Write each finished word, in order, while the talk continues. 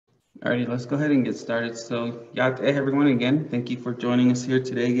Alrighty, let's go ahead and get started. So, hey everyone again. Thank you for joining us here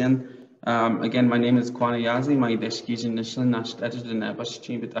today again. Again, my name is Kwana Yazi. My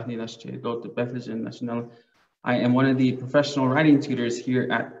national. I am one of the professional writing tutors here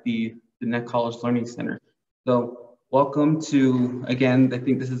at the Net College Learning Center. So, welcome to again. I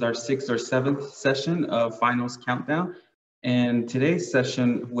think this is our 6th or 7th session of Finals Countdown, and today's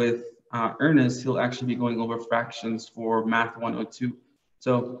session with Ernest, he'll actually be going over fractions for Math 102.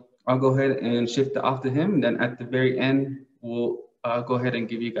 So I'll go ahead and shift it off to him. And then at the very end, we'll go ahead and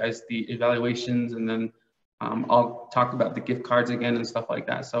give you guys the evaluations, and then I'll talk about the gift cards again and stuff like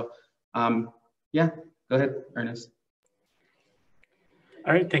that. So yeah, go ahead, Ernest.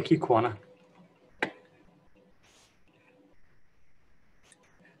 All right, thank you, Kwana.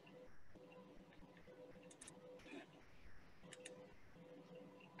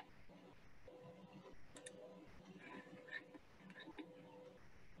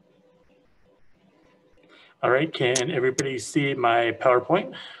 All right, can everybody see my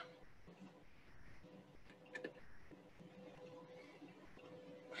PowerPoint?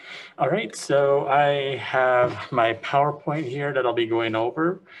 All right, so I have my PowerPoint here that I'll be going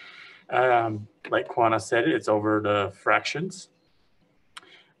over. Like Kwana said, it's over the fractions.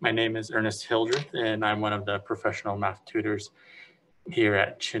 My name is Ernest Hildreth, and I'm one of the professional math tutors here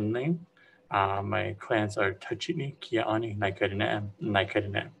at Chinling. My clans are Tachini, Kiaani,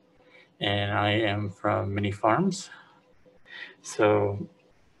 Naikarinam. And I am from Mini Farms. So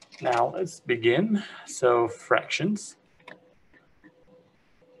now let's begin. So fractions.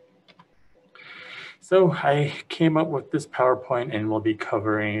 So I came up with this PowerPoint and we'll be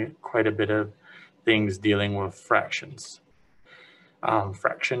covering quite a bit of things dealing with fractions.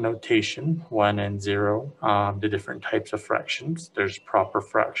 Fraction notation, 1 and 0, the different types of fractions. There's proper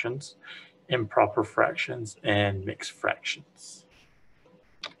fractions, improper fractions, and mixed fractions.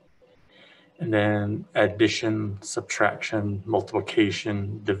 And then addition, subtraction,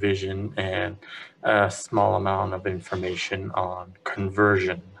 multiplication, division, and a small amount of information on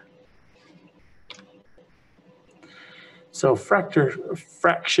conversion. So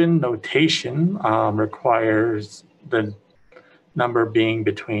fraction notation requires the number being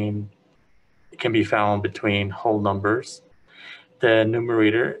between, it can be found between whole numbers. The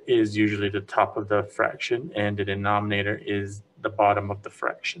numerator is usually the top of the fraction and the denominator is the bottom of the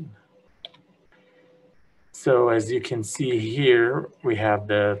fraction. So as you can see here, we have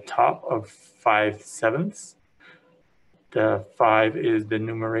the top of 5/7. The 5 is the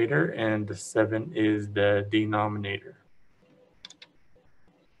numerator and the 7 is the denominator.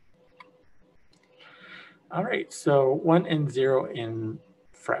 All right, so 1 and 0 in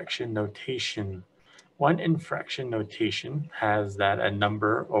fraction notation. 1 in fraction notation has that a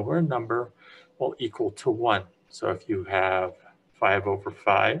number over a number will equal to 1. So if you have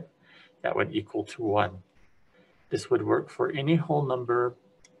 5/5, that would equal to 1. This would work for any whole number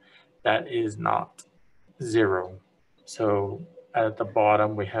that is not 0. So at the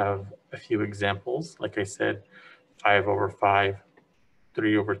bottom, we have a few examples. Like I said, 5/5,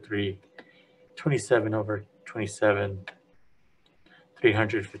 3/3, 27/27,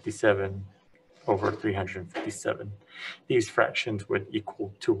 357/357. These fractions would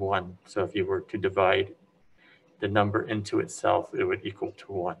equal to 1. So if you were to divide the number into itself, it would equal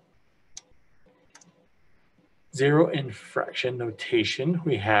to 1. 0 in fraction notation,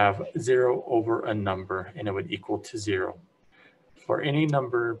 we have 0 over a number, and it would equal to 0. For any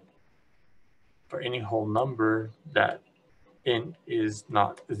number, for any whole number, that int is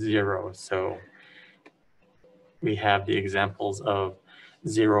not 0. So we have the examples of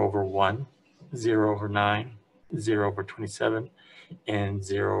 0/1, 0/9, 0/27, and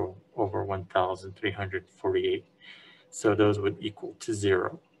 0/1348. So those would equal to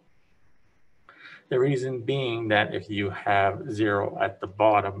 0. The reason being that if you have 0 at the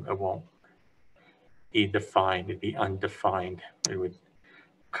bottom, it won't be defined, it'd be undefined. It would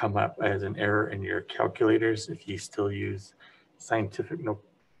come up as an error in your calculators if you still use scientific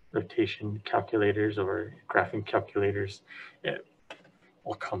notation calculators or graphing calculators. It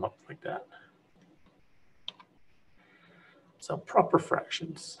will come up like that. So proper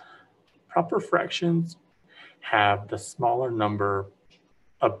fractions. Proper fractions have the smaller number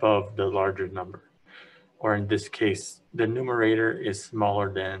above the larger number. Or in this case, the numerator is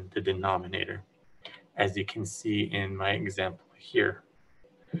smaller than the denominator, as you can see in my example here.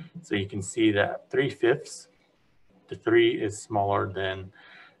 So you can see that 3/5, the 3 is smaller than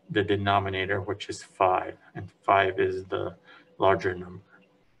the denominator, which is 5, and 5 is the larger number.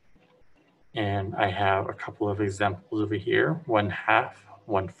 And I have a couple of examples over here, 1/2,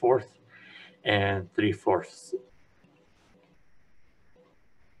 1/4, and 3/4.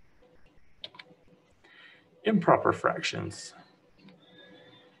 Improper fractions.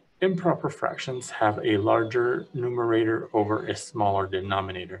 Improper fractions have a larger numerator over a smaller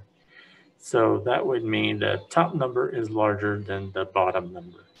denominator. So that would mean the top number is larger than the bottom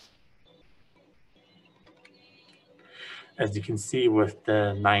number. As you can see with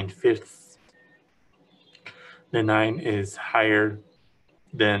the 9/5, the 9 is higher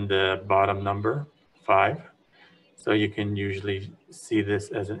than the bottom number, 5. So you can usually see this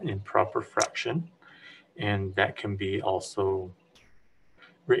as an improper fraction, and that can be also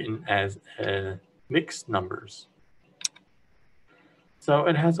written as mixed numbers. So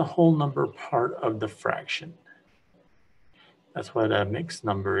it has a whole number part of the fraction. That's what a mixed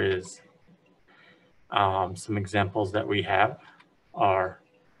number is. Some examples that we have are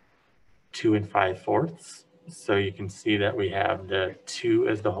 2 and 5/4. So you can see that we have the 2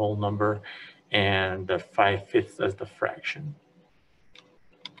 as the whole number and the 5/5 as the fraction.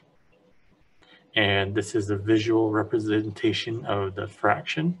 And this is a visual representation of the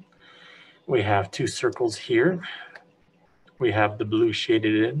fraction. We have 2 circles here. We have the blue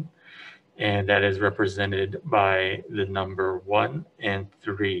shaded in, and that is represented by the number 1 and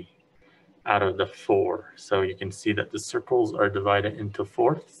 3 out of the 4. So you can see that the circles are divided into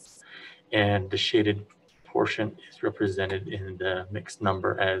fourths, and the shaded portion is represented in the mixed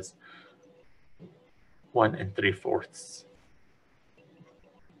number as 1 and 3/4.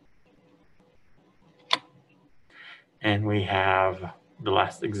 And we have the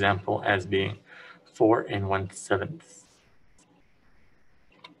last example as being 4 and 1/7.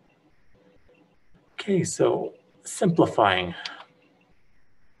 Okay, so simplifying.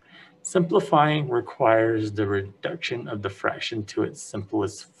 Simplifying requires the reduction of the fraction to its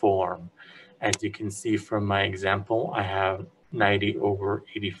simplest form. As you can see from my example, I have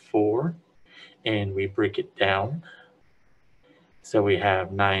 90/84, and we break it down. So we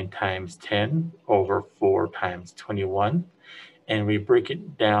have 9 times 10 over 4 times 21, and we break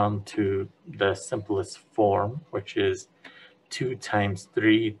it down to the simplest form, which is 2 times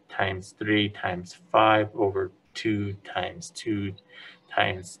 3 times 3 times 5 over 2 times 2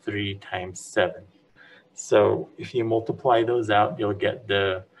 times 3 times 7. So if you multiply those out, you'll get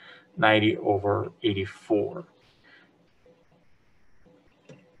the 90/84.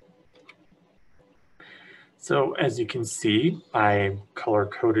 So as you can see, I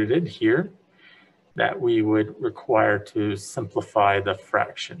color-coded it here that we would require to simplify the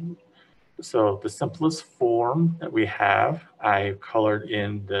fraction. So the simplest form that we have, I colored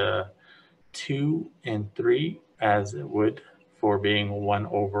in the 2 and 3 as it would for being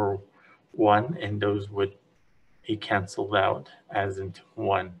 1/1, and those would be canceled out as into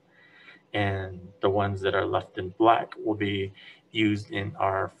 1. And the ones that are left in black will be used in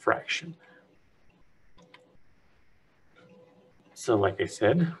our fraction. So like I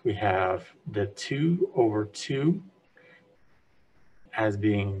said, we have the 2/2 as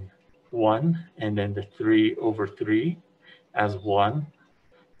being 1, and then the 3/3 as 1.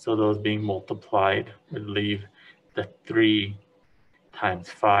 So those being multiplied would leave the 3 times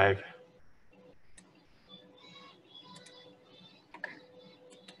 5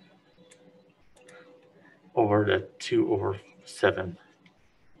 over the 2/7.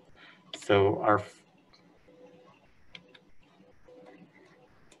 So our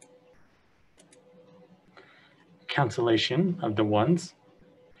cancellation of the ones,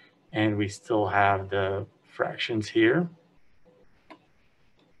 and we still have the fractions here.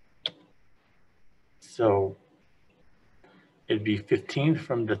 So it'd be 15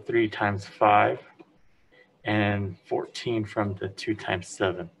 from the 3 times 5 and 14 from the 2 times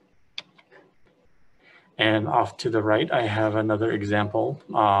 7. And off to the right, I have another example,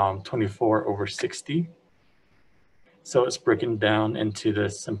 24/60. So it's broken down into the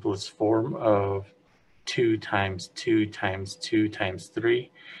simplest form of 2 times 2 times 2 times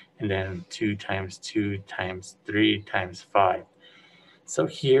 3, and then 2 times 2 times 3 times 5. So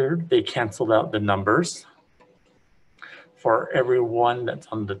here they canceled out the numbers. For every one that's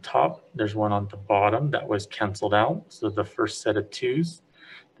on the top, there's one on the bottom that was canceled out. So the first set of 2's,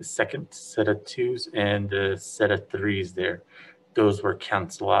 the second set of 2's, and the set of 3's there, those were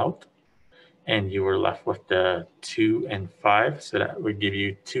canceled out. And you were left with the 2 and 5, so that would give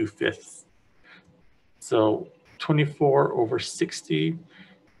you 2/5. So 24/60,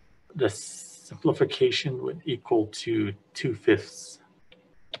 the simplification would equal to 2/5.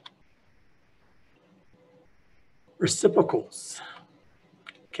 Reciprocals.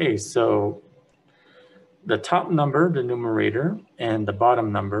 Okay, so the top number, the numerator, and the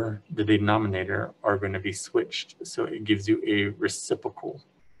bottom number, the denominator, are going to be switched. So it gives you a reciprocal.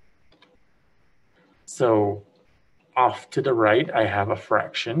 So off to the right, I have a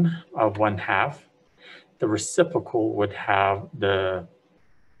fraction of 1/2. the reciprocal would have the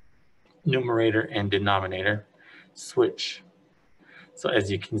numerator and denominator switch. So as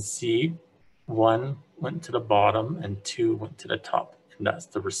you can see, 1 went to the bottom and 2 went to the top, and that's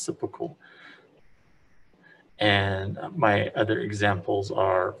the reciprocal. And my other examples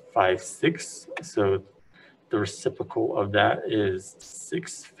are 5, 6. So the reciprocal of that is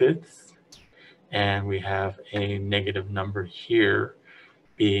 6/5. And we have a negative number here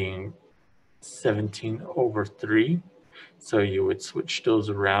being 17/3. So you would switch those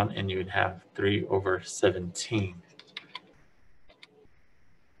around and you would have 3/17.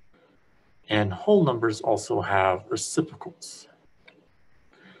 And whole numbers also have reciprocals.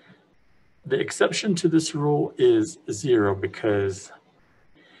 The exception to this rule is 0, because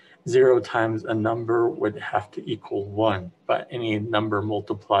 0 times a number would have to equal 1, but any number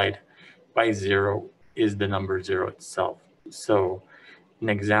multiplied by 0 is the number 0 itself. So an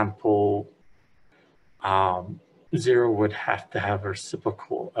example, 0 would have to have a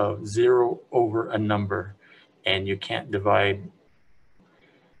reciprocal of 0 over a number, and you can't divide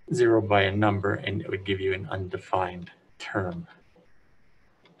 0 by a number and it would give you an undefined term.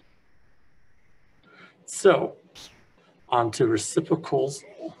 So on to reciprocals.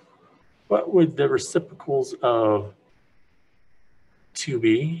 What would the reciprocals of 2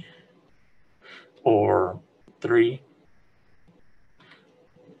 be, or 3,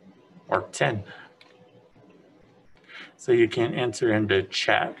 or 10? So you can answer in the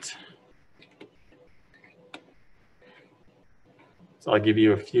chat. So I'll give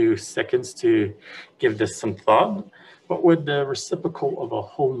you a few seconds to give this some thought. What would the reciprocal of a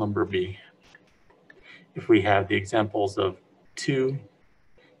whole number be? If we have the examples of 2,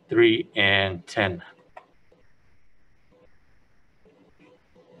 3, and 10.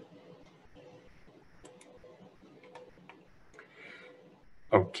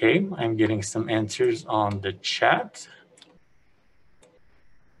 Okay, I'm getting some answers on the chat.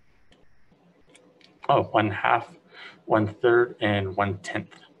 Oh, 1/2, 1/3, and 1/10.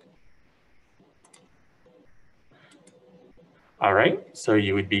 All right, so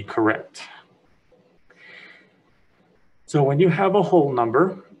you would be correct. So when you have a whole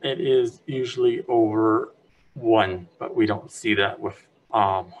number, it is usually over 1, but we don't see that with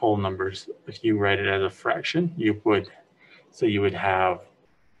whole numbers. If you write it as a fraction, you would. So you would have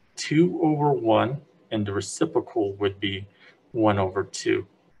 2/1, and the reciprocal would be 1/2.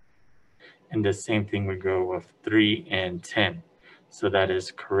 And the same thing would go with 3 and 10. So that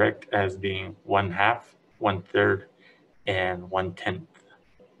is correct as being 1/2, 1/3, and 1/10.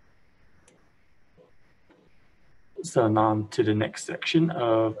 So on to the next section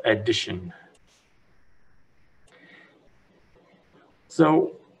of addition.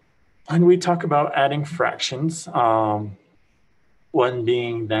 So when we talk about adding fractions, one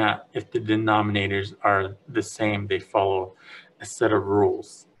being that if the denominators are the same, they follow a set of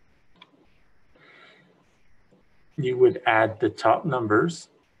rules. You would add the top numbers,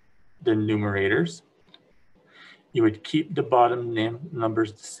 the numerators. You would keep the bottom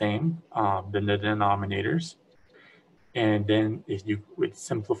numbers the same, the denominators. And then if you would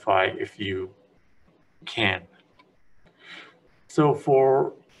simplify if you can. So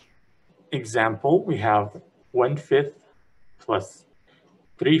for example, we have 1/5 plus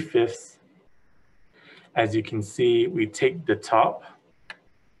 3/5. As you can see, we take the top,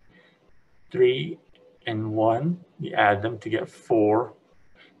 3 and 1, you add them to get 4,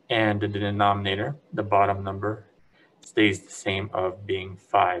 and the denominator, the bottom number, stays the same of being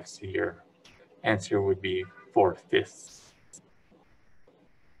 5. So your answer would be 4/5.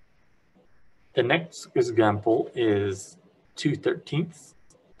 The next example is 2/13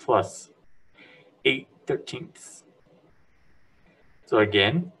 plus 8/13. So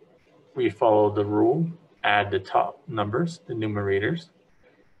again, we follow the rule, add the top numbers, the numerators.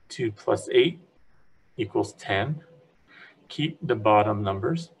 2 plus 8 equals 10. Keep the bottom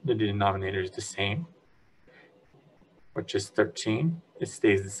numbers, the denominators the same, which is 13. It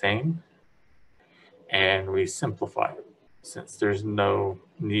stays the same. And we simplify it. Since there's no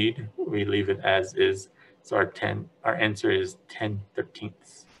need, we leave it as is. So our answer is 10/13.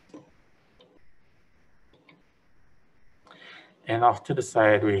 And off to the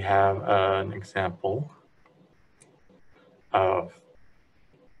side, we have an example of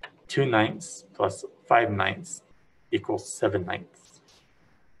 2/9 plus 5/9 equals 7/9.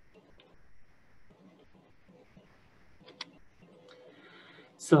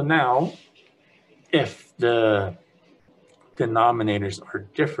 So now, if the denominators are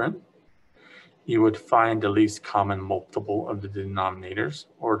different, you would find the least common multiple of the denominators,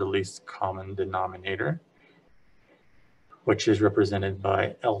 or the least common denominator, which is represented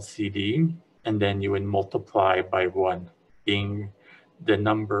by LCD. and then you would multiply by 1, being the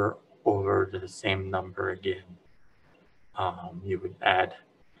number over the same number again. You would add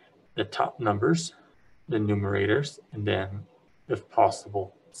the top numbers, the numerators, and then, if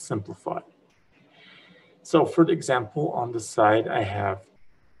possible, simplify. So for the example on the side, I have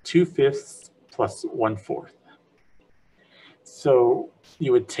 2/5 plus 1/4. So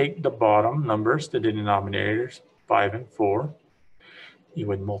you would take the bottom numbers, the denominators, 5 and 4. You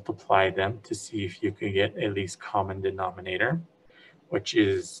would multiply them to see if you could get a least common denominator, which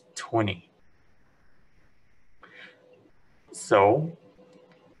is 20. So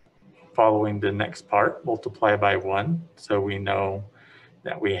following the next part, multiply by 1. So we know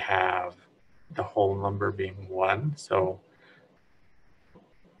that we have the whole number being 1. So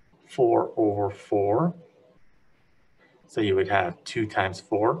 4 over 4. So you would have 2 times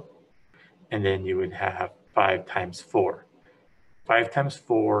 4. And then you would have 5 times 4. 5 times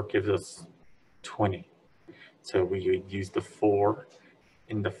 4 gives us 20. So we would use the 4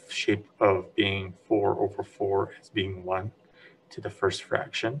 in the shape of being 4 over 4 as being 1 to the first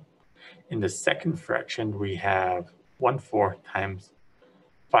fraction. In the second fraction, we have 1/4 times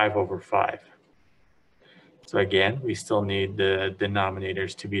 5 over 5. So again, we still need the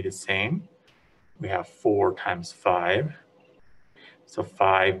denominators to be the same. We have 4 times 5. So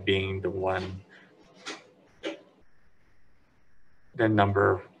 5 being the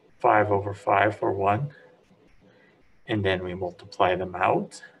number 5 over 5 for 1. And then we multiply them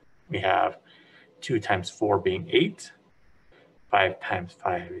out. We have 2 times 4 being 8. 5 times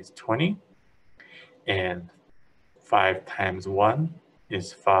 5 is 20. And 5 times 1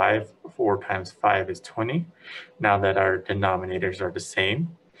 is 5. 4 times 5 is 20. Now that our denominators are the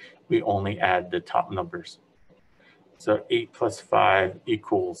same, we only add the top numbers. So 8 plus 5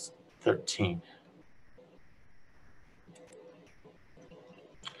 equals 13.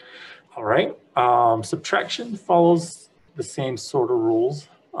 All right, subtraction follows the same sort of rules.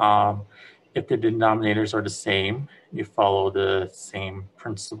 If the denominators are the same, you follow the same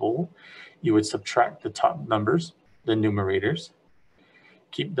principle. You would subtract the top numbers, the numerators,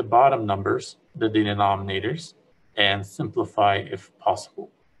 keep the bottom numbers, the denominators, and simplify if possible.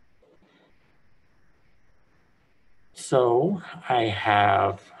 So I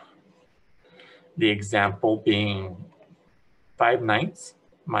have the example being 5/9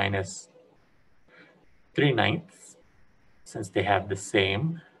 minus 3/9, since they have the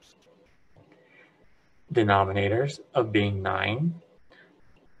same denominators of being 9.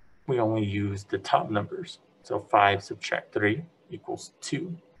 We only use the top numbers. So 5 subtract 3 equals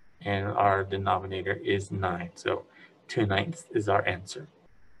 2. And our denominator is 9. So 2/9 is our answer.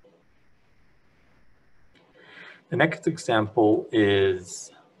 The next example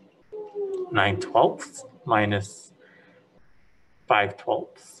is 9/12 minus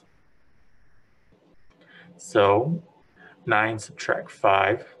 5/12. So 9 subtract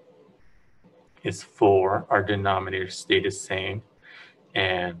 5 is 4. Our denominators stay the same.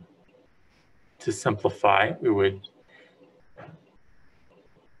 And to simplify, we would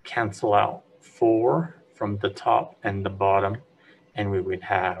cancel out 4 from the top and the bottom, and we would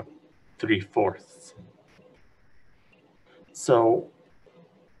have 3/4. So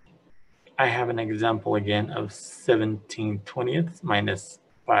I have an example again of 17/20 minus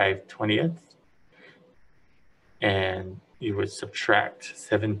 5/20. And you would subtract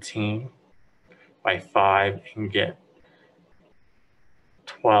 17 by 5 and get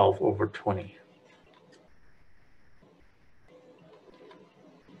 12 over 20.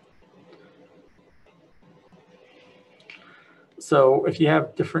 So if you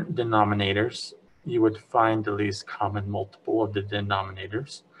have different denominators, you would find the least common multiple of the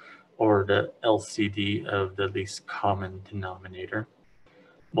denominators, or the LCD of the least common denominator.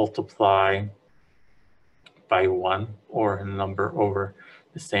 Multiply by 1 or a number over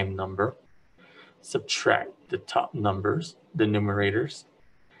the same number. Subtract the top numbers, the numerators,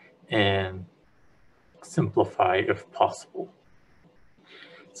 and simplify if possible.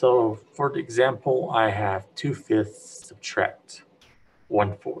 So for the example, I have 2/5 subtract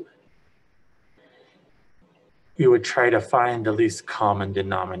 1/4. We would try to find the least common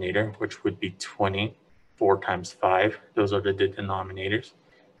denominator, which would be 20. 4 times 5, those are the denominators,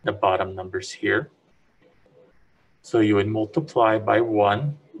 the bottom numbers here. So you would multiply by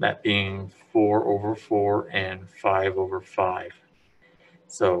 1, that being 4 over 4 and 5 over 5.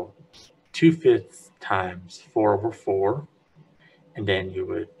 So 2/5 times 4 over 4, and then you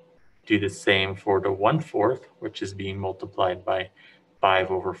would do the same for the 1/4, which is being multiplied by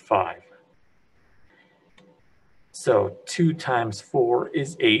 5 over 5. So 2 times 4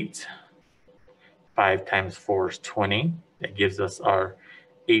 is 8. 5 times 4 is 20. That gives us our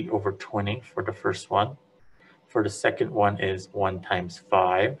 8 over 20 for the first one. For the second one is 1 times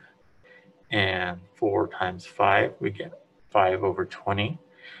 5, and 4 times 5, we get 5 over 20.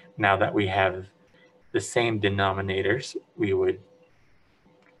 Now that we have the same denominators, we would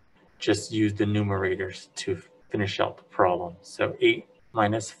just use the numerators to finish out the problem. So 8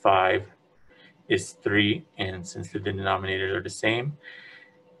 minus 5 is 3, and since the denominators are the same,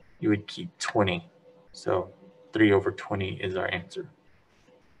 you would keep 20. So 3 over 20 is our answer.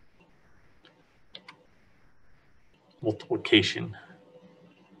 Multiplication.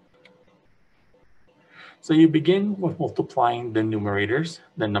 So you begin with multiplying the numerators,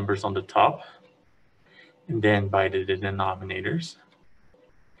 the numbers on the top, and then by the denominators,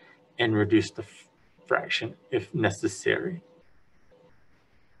 and reduce the fraction if necessary,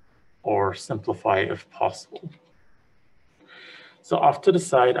 or simplify if possible. So off to the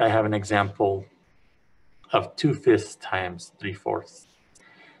side, I have an example of 2/5 times 3/4.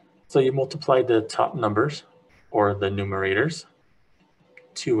 So you multiply the top numbers, or the numerators,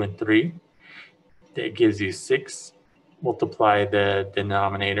 2 and 3. That gives you 6. Multiply the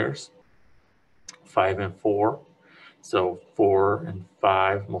denominators, 5 and 4. So 4 and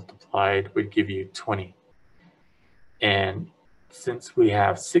 5 multiplied would give you 20. And since we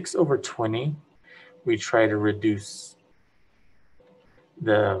have 6 over 20, we try to reduce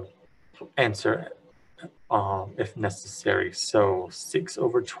the answer if necessary. So 6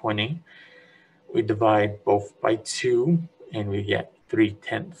 over 20, we divide both by 2, and we get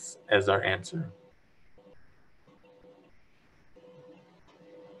 3/10 as our answer.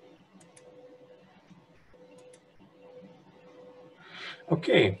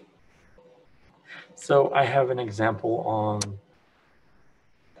 Okay, so I have an example on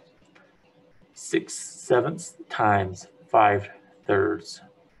 6/7 times 5/3.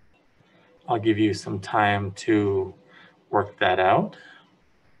 I'll give you some time to work that out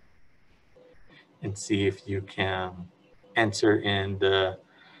and see if you can answer in the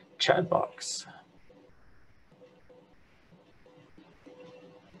chat box.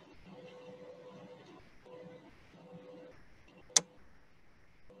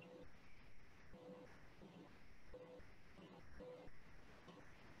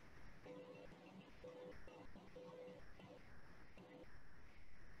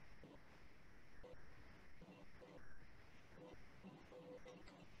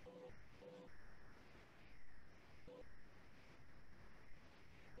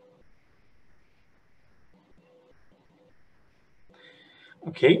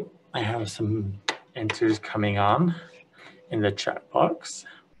 Okay, I have some answers coming on in the chat box.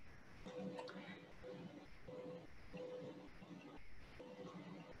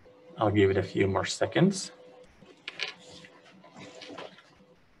 I'll give it a few more seconds.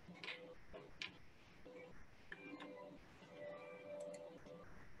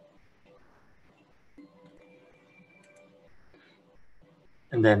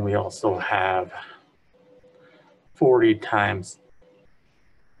 And then we also have 40 times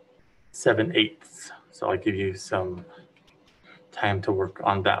 7/8. So I'll give you some time to work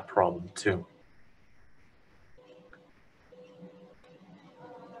on that problem too.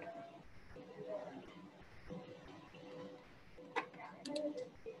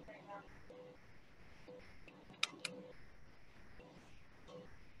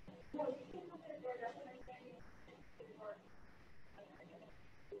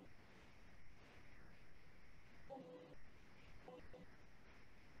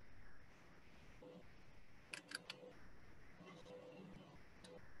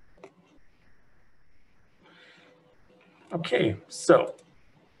 Okay, so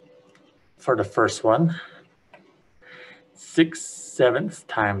for the first one, 6/7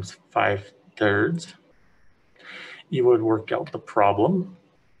 times 5/3, you would work out the problem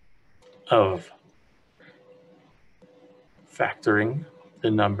of factoring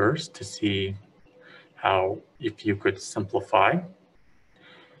the numbers to see how, if you could simplify.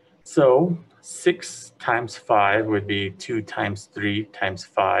 So 6 times 5 would be 2 times 3 times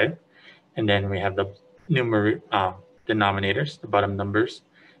 5. And then we have the denominators, the bottom numbers,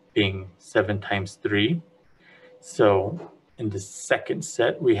 being 7 times 3. So in the second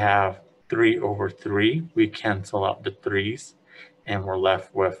set, we have 3 over 3. We cancel out the 3's, and we're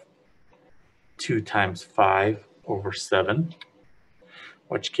left with 2 times 5 over 7,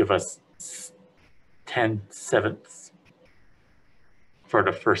 which give us 10/7 for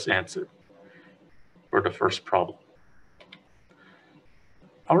the first answer, for the first problem.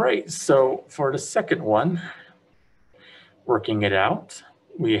 All right, so for the second one, working it out,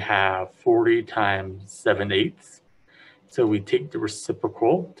 we have 40 times 7/8. So we take the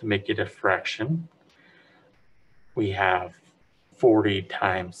reciprocal to make it a fraction. We have 40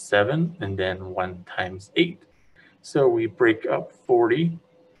 times 7, and then 1 times 8. So we break up 40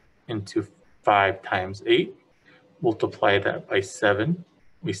 into 5 times 8, multiply that by 7.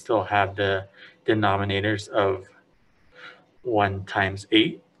 We still have the denominators of 1 times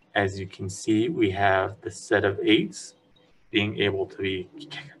 8. As you can see, we have the set of 8s being able to be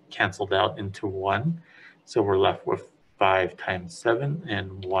canceled out into 1. So we're left with 5 times 7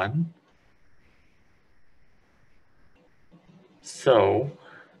 and 1. So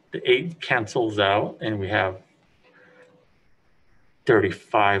the 8 cancels out and we have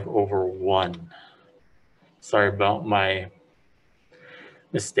 35 over 1. Sorry about my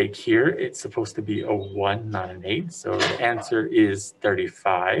mistake here. It's supposed to be a 1, not an 8. So the answer is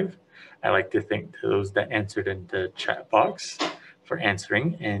 35. I like to thank those that answered in the chat box for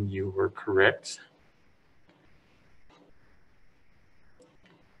answering, and you were correct.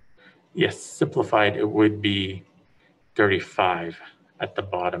 Yes, simplified, it would be 35 at the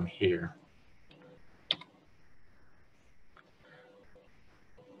bottom here.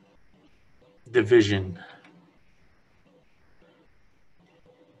 Division.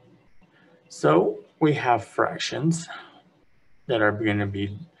 So we have fractions that are going to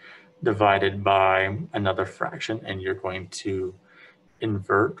be divided by another fraction, and you're going to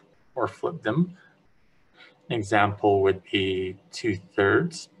invert or flip them. An example would be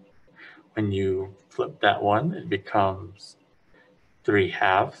 2/3. When you flip that one, it becomes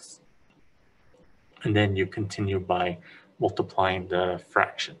 3/2. And then you continue by multiplying the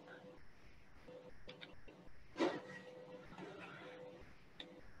fraction.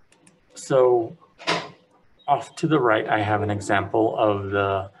 So off to the right, I have an example of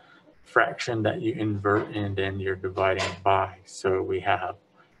the fraction that you invert and then you're dividing by. So we have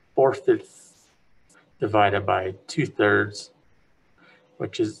 4/5 divided by 2/3,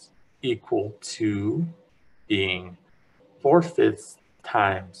 which is equal to being 4/5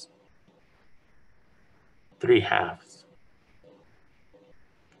 times 3/2.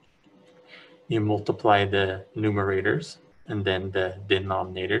 You multiply the numerators and then the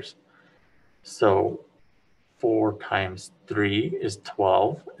denominators. So 4 times 3 is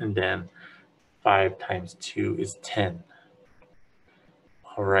 12, and then 5 times 2 is 10.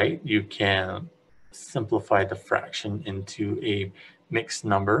 All right, you can simplify the fraction into a mixed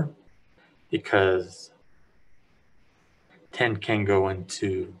number because 10 can go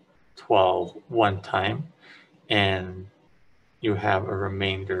into 12 one time, and you have a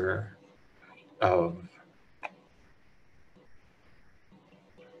remainder of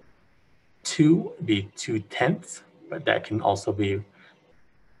 2 be 2/10, but that can also be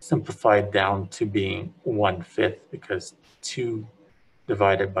simplified down to being 1/5 because 2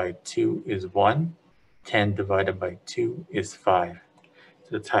 divided by 2 is 1, 10 divided by 2 is 5. So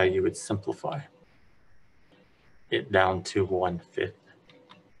that's how you would simplify it down to 1/5.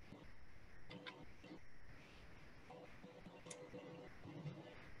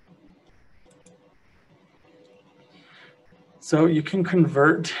 So you can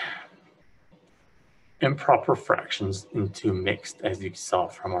convert improper fractions into mixed, as you saw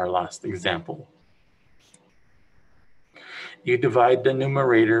from our last example. You divide the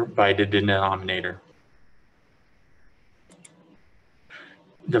numerator by the denominator.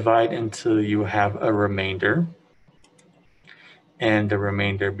 Divide until you have a remainder, and the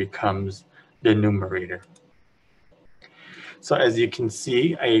remainder becomes the numerator. So as you can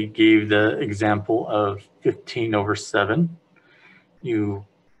see, I gave the example of 15 over 7. You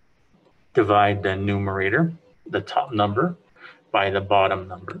divide the numerator, the top number, by the bottom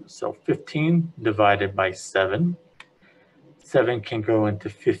number. So 15 divided by 7. 7 can go into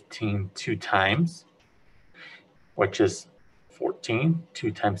 15 2 times, which is 14.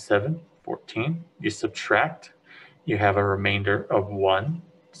 2 times 7, 14. You subtract, you have a remainder of 1.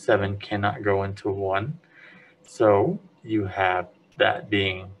 7 cannot go into 1. So you have that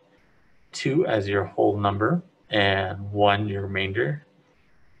being 2 as your whole number, and 1 your remainder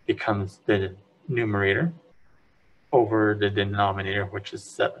becomes the numerator over the denominator, which is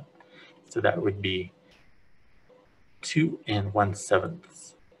 7. So that would be 2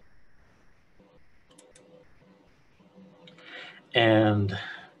 1/7. And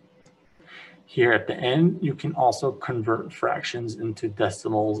here at the end, you can also convert fractions into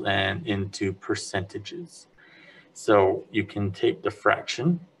decimals and into percentages. So you can take the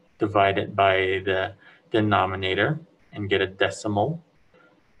fraction, divide it by the denominator, and get a decimal.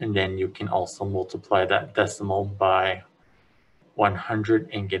 And then you can also multiply that decimal by 100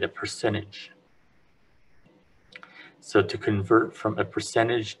 and get a percentage. So to convert from a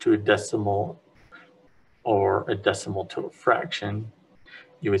percentage to a decimal or a decimal to a fraction,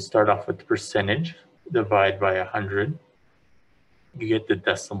 you would start off with the percentage, divide by 100, You get the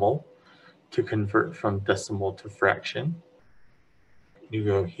decimal to convert from decimal to fraction. You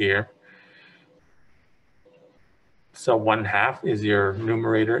go here. So 1/2 is your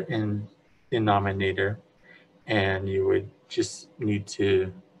numerator and denominator, and you would just need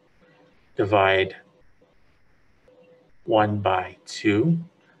to divide 1 by 2,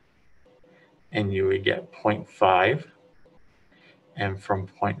 and you would get 0.5. And from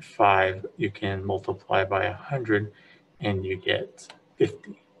 0.5, you can multiply by 100, and you get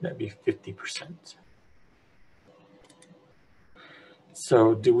 50. That'd be 50%.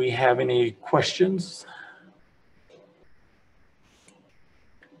 So do we have any questions?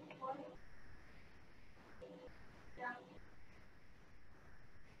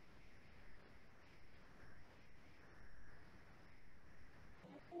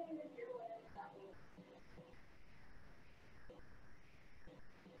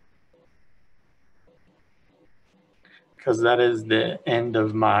 Because that is the end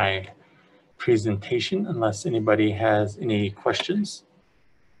of my presentation, unless anybody has any questions.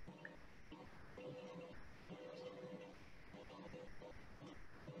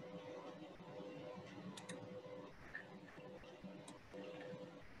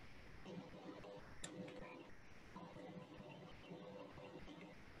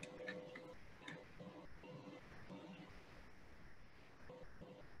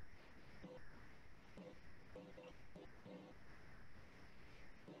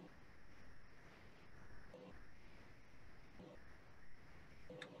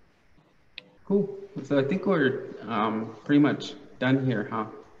 Cool. So I think we're pretty much done here, huh?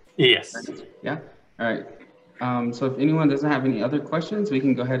 Yes. Yeah. All right. So if anyone doesn't have any other questions, we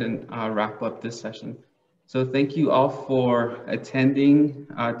can go ahead and wrap up this session. So thank you all for attending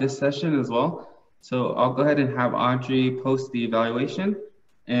this session as well. So I'll go ahead and have Audrey post the evaluation.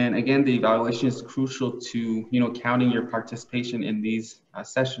 And again, the evaluation is crucial to, counting your participation in these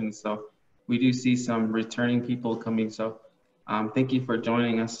sessions. So we do see some returning people coming. So thank you for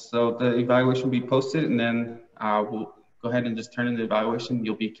joining us. So the evaluation will be posted, and then we'll go ahead and just turn in the evaluation.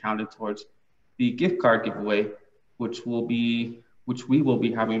 You'll be counted towards the gift card giveaway, which we will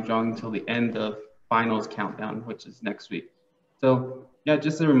be having drawn until the end of finals countdown, which is next week. So yeah,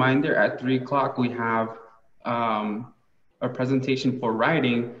 just a reminder, at 3 o'clock we have a presentation for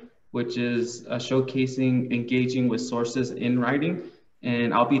writing, which is showcasing engaging with sources in writing,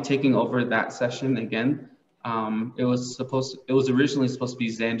 and I'll be taking over that session again. It was originally supposed to be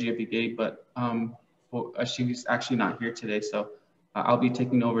Zangia Bigay, but she's actually not here today, so I'll be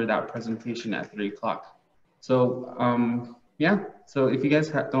taking over that presentation at 3 o'clock. So yeah, so if you guys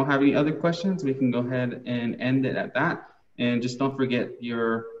don't have any other questions, we can go ahead and end it at that. And just don't forget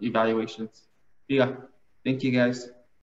your evaluations. Yeah, thank you guys.